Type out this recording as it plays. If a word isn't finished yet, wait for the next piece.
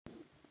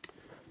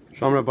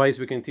Shalom Rabbis,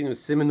 we continue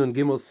Siman and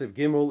Gimel Siv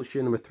Gimel,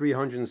 Shir number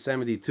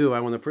 372. I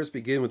want to first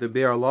begin with the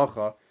Be'er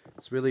Halacha.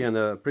 It's really on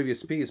the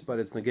previous piece, but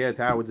it's negayah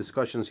to our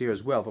discussions here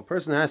as well. If a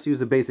person has to use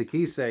the basic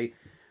say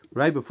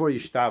right before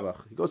Yishtabach,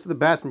 he goes to the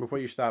bathroom before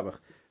Yishtabach.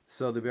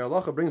 So the Be'er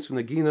Halacha brings from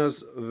the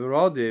Ginos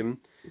V'rodim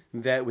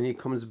that when he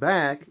comes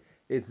back,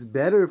 it's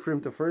better for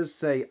him to first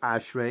say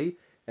Ashrei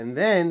and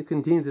then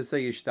continue to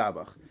say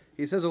Yishtabach.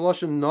 He says,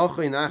 Aloshan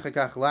Nochei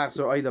Nachakach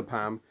Lachzor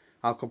Oidapam,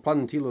 that this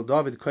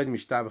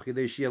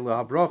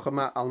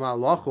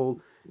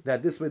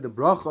way the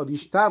bracha of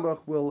Yishtabach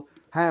will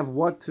have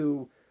what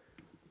to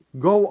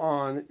go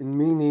on,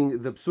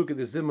 meaning the Psukei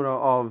de Zimra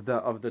of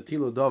the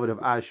Tilo David of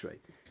Ashrei.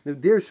 The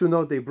Dir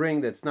Shunot they bring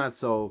that's not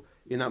so,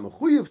 you're not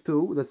mechuyev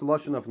to, that's a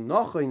lashon of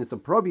Nochain, it's a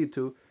probi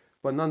to,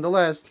 but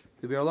nonetheless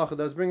the Be'er Halacha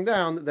does bring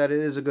down that it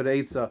is a good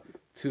eitzah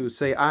to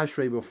say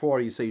Ashrei before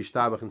you say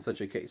Yishtabach in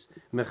such a case.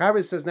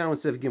 Mechaber says now in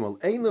Sev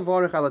Gimel, Ein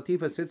levarech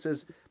alatifa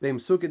sitzes beim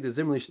Psukei de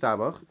Zimra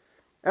Yishtabach,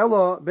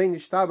 Ella bein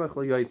Yishtabach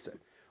lo yoytzer.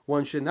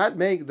 One should not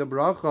make the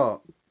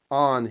bracha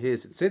on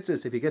his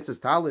tzitzis if he gets his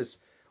talis,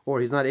 or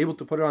he's not able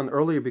to put it on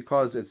earlier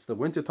because it's the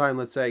winter time,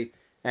 let's say,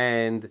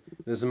 and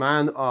the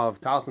Zman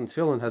of talis and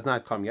tefillin has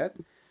not come yet.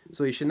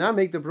 So he should not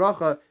make the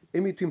bracha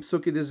in between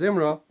Psukei de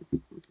Zimra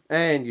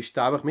and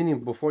Yishtabach, meaning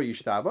before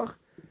Yishtabach,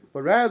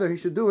 but rather he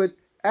should do it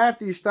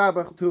after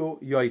Yishtabach to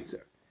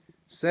Yoitzer.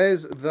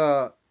 Says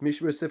the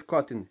Mishmar Sif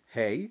Kotin,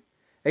 hey,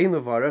 Ein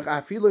levarech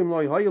afilu im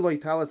loy hoy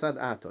talis ad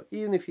ato,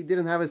 even if he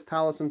didn't have his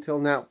talis until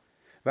now.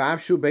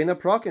 V'avshu beina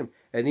prakim,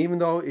 and even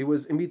though it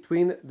was in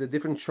between the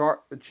different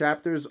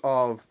chapters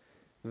of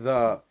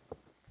the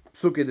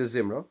Psukei de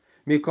Zimra,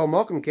 mikol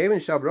mokum kevin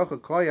shabracha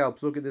koyal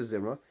Psukei de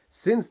Zimra,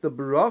 since the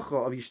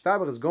bracha of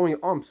Yishtabach is going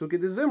on Psukei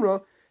de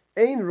Zimra,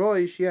 ein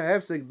roy shia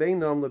hefsek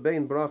beinam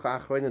lebein bracha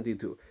achrayna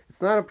ditu.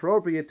 It's not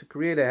appropriate to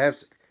create a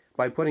hefsek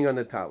by putting on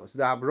the talis.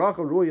 The bracha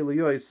roy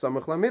liyois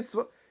samach la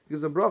mitzvah,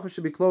 because the bracha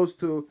should be close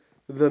to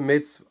the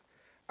mitzvah.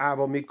 But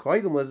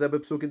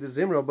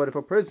if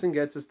a person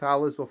gets his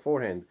talis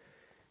beforehand,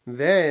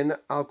 then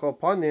al kol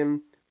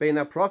panim bein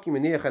aprakim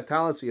iniach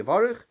talis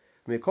v'yavarich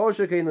mikol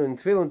shekeinu in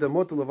tefillin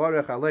demutu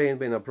levarich alein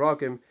bein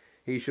aprakim.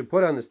 He should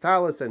put on his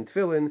talis and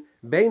tefillin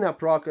bein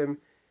aprakim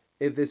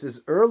if this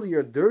is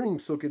earlier during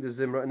Psukei de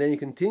Zimra, and then he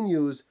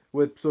continues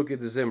with Psukei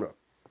de Zimra.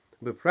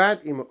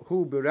 Beprat im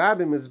hu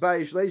berabim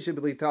mizbayish leishe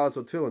b'li talis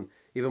or tefillin.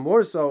 Even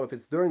more so if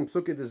it's during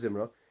Psukei de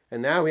Zimra,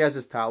 and now he has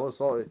his talis,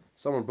 so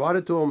someone brought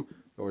it to him,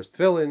 or his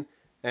tefillin,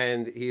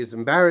 and he is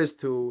embarrassed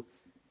to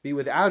be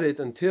without it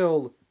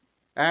until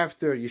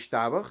after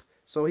Yishtabach,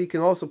 so he can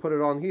also put it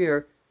on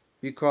here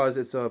because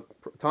it's a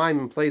time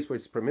and place where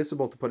it's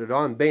permissible to put it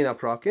on, Bein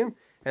Aprakim,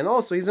 and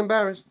also he's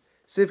embarrassed.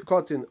 Siv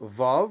Kotin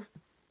Vav,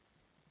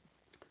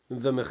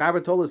 the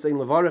Mechaber told us in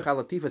Levarech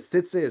Alatifa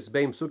Tzitzis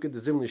Bein Psukei de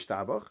Zimra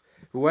Yishtabach,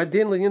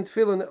 V'adin L'yin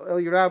Tefillin El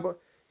Yerabah,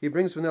 he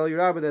brings from El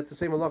Yerabah that the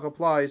same halach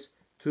applies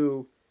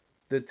to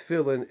the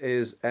tefillin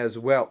is as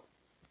well.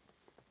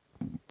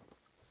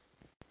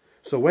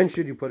 So when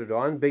should you put it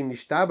on? Bein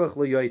Yishtabach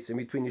leYoitzer,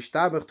 between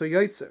Yishtabach to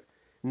Yoitzer,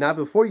 not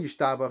before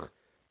Yishtabach,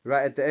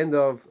 right at the end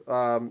of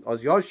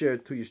Oz Yosher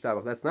to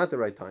Yishtabach. That's not the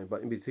right time,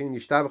 but in between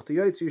Yishtabach to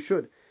Yoitzer you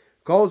should.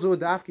 The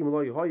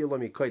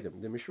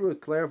Mishra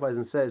clarifies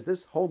and says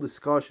this whole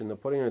discussion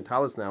of putting on a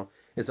talis now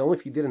is only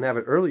if you didn't have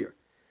it earlier.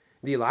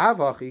 The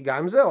Lavachi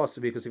Gamze also,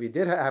 because if you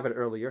did have it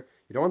earlier,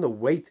 you don't want to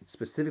wait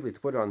specifically to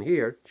put it on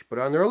here. You should put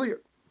it on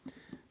earlier.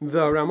 The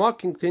Ramak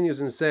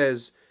continues and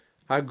says,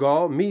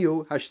 Hagal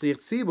miu hashlich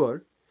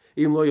tzibur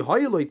im loy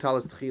hoyloi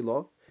talis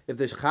tchilo. If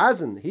the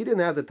chazan he didn't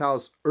have the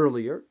talis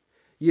earlier,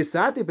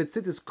 yisati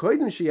betzitis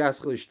koidim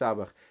sheyaschel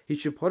yishtabach. He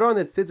should put on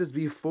the tzitzis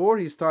before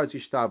he starts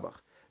yishtabach.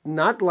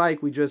 Not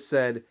like we just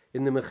said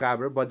in the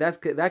Mechaber, but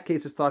that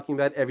case is talking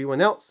about everyone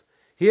else.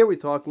 Here we're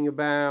talking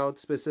about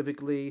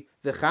specifically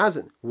the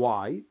chazan.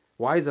 Why?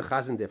 Why is the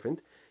chazan different?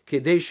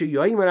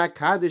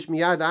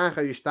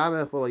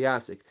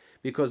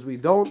 Because we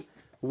don't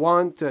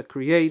want to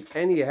create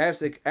any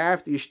hefsek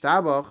after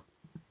Yishtabach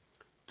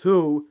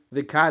to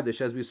the Kaddish,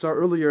 as we saw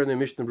earlier in the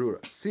Mishnah Brura.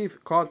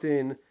 Sif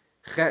Kotin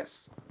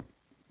Ches.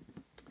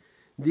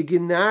 The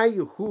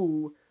Ginai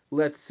hu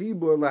let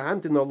Tzibur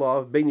lahamtin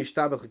olav bein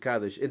Yishtabach and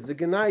Kaddish. It's the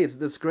Ginai, it's a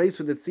disgrace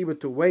for the Tzibur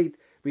to wait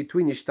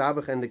between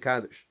Yishtabach and the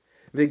Kaddish.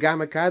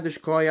 V'gam Kaddish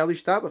koi al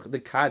Yishtabach.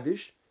 The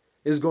Kaddish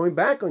is going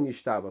back on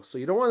Yishtabach, so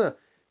you don't want to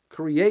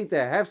create the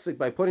hefsek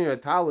by putting a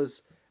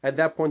talis at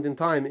that point in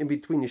time in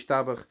between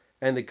Yishtabach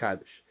and the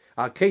Kaddish.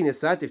 If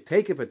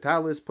take it for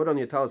talis, put on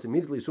your talis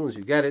immediately as soon as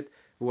you get it.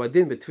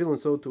 V'adin betfilin,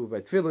 so too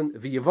by tefillin.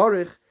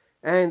 V'yivarich,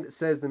 and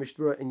says the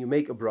Mishnah, and you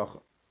make a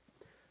bracha.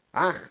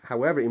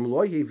 However, im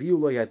lo yeviu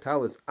lo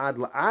yatalis ad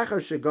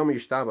la'achar shegam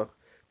yishtabach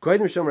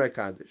kodim shomer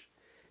Kaddish.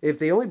 If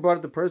they only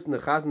brought the person the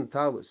chazan the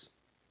talis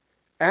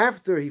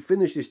after he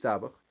finished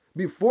yishtabach,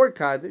 before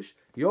Kaddish,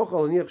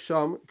 yochal niach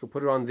sham, you can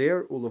put it on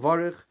there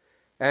ulevarich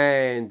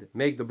and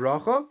make the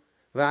bracha.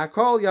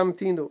 V'akol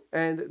yamtinu,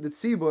 and the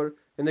tzibur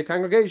in the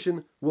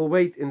congregation will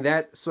wait in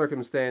that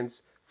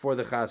circumstance for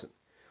the chazan.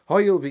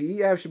 Hoyil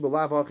v'iyavshi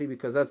b'lavachi,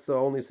 because that's the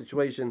only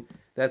situation,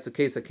 that's the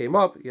case that came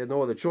up. He had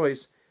no other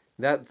choice.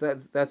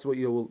 That's what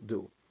you will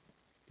do.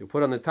 You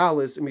put on the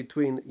talis in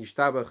between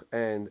Yishtabach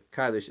and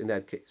Kaddish in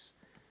that case.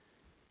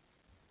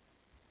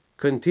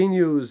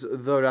 Continues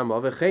the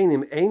Rama.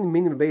 V'cheinim ein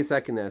minim beis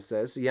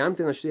haKnesses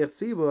yamtin hashliach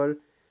tzibur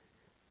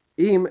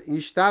im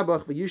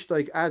Yishtabach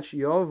v'yishtoik ad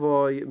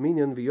sheyavoy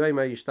minyan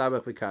v'yoyma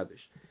Yishtabach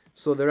v'Kaddish.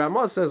 So the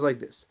Rama says like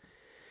this.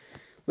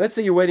 Let's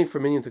say you're waiting for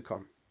minyan to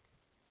come,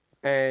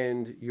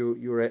 and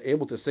you're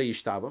able to say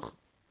Yishtabach.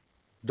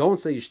 Don't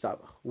say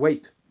Yishtabach.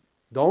 Wait.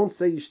 Don't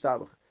say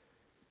Yishtabach.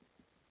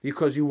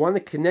 Because you want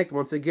to connect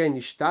once again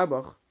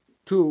Yishtabach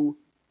to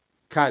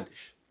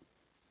Kaddish.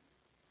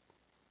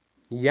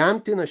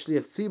 Yamtin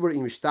hashliach tzibur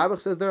im Yishtabach,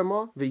 says the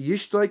Rama,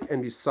 v'yishtoik,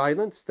 and be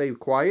silent, stay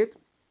quiet.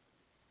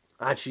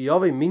 Ad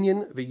sheyaveh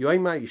minyan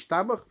v'yoyma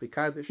Yishtabach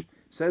v'Kaddish,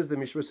 says the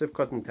Mishra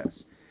Sivkot and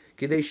Tes.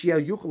 Kidei sheyah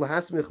yuchel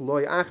hasmich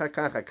loy achar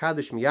kach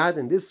HaKaddish miyad,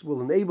 and this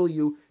will enable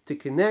you to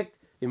connect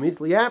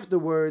immediately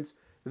afterwards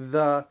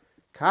the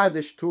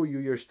Kaddish to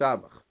your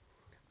Yishtabach.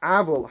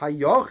 Avol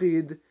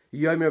hayochid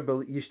yomer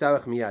bel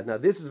Yishtabach miyad. Now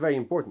this is very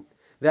important,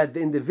 that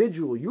the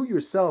individual, you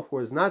yourself,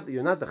 you're not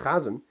the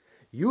chazan,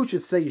 you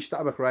should say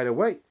Yishtabach right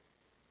away.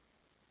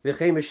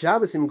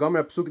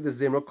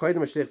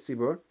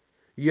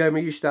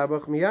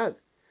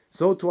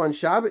 So too on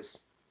Shabbos,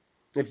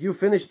 if you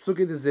finish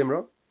Psukei de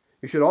Zimra,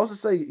 you should also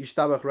say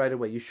Yishtabach right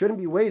away. You shouldn't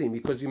be waiting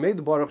because you made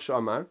the Baruch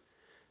She'amar.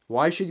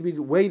 Why should you be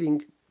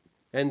waiting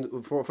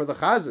and for the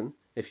chazan?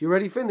 If you're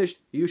already finished,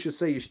 you should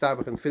say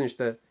Yishtabach and finish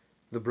the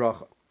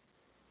bracha.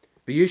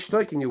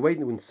 V'yishtoik, and you wait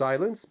in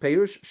silence.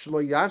 Perush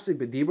shlo yafsik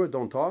b'dibur,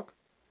 don't talk.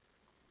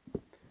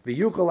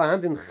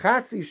 V'yuchal and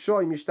chatzi shah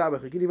im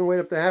Yishtabach. You can even wait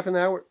up to half an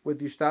hour with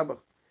Yishtabach.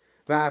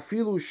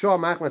 V'afilu shah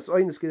machmas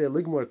oinus kidei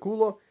ligmor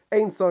kulo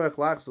ein tzarech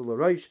lachzol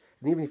l'roish.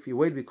 And even if you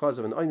wait because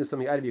of an oinus,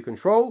 something out of your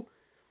control,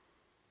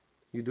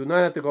 you do not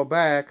have to go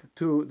back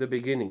to the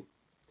beginning.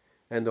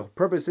 And the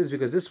purpose is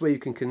because this way you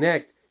can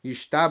connect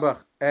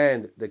Yishtabach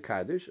and the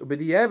Kaddish.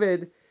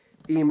 Ubediavad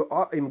im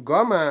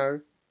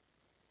gamar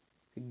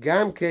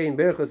gam kein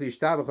berachos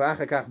Yishtabach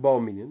v'achakach bo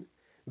minyan.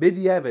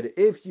 Bediavad,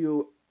 if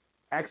you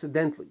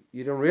accidentally,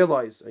 you don't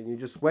realize, and you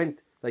just went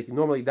like you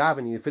normally daven,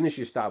 and you finish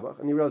your Yishtabach,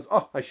 and you realize,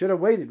 oh, I should have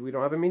waited, we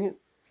don't have a minyan.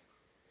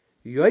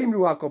 You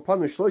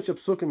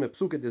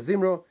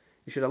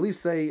should at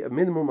least say a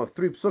minimum of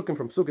 3 psukim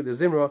from Psukei de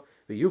Zimra,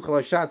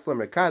 v'yuchal hashatz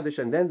lamer Kaddish,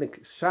 and then the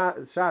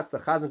shots the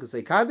chazan could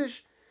say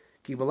Kaddish,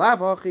 ki b'lav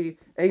hachi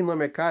ein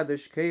lamer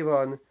Kaddish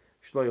kevan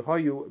shlo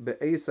yhoyu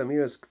be'eis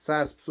amiras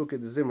k'tzas Psukei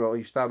de Zimra o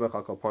Yishtabach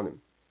al kolponim.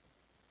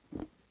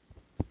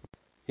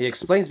 He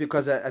explains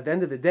because at the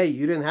end of the day,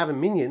 you didn't have a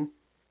minyan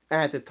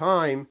at the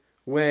time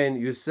when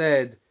you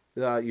said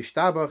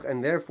Yishtabach,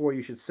 and therefore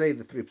you should say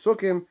the 3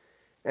 psukim,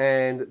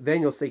 and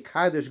then you'll say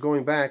Kaddish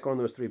going back on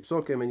those 3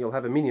 psukim, and you'll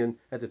have a minyan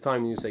at the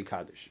time when you say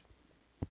Kaddish.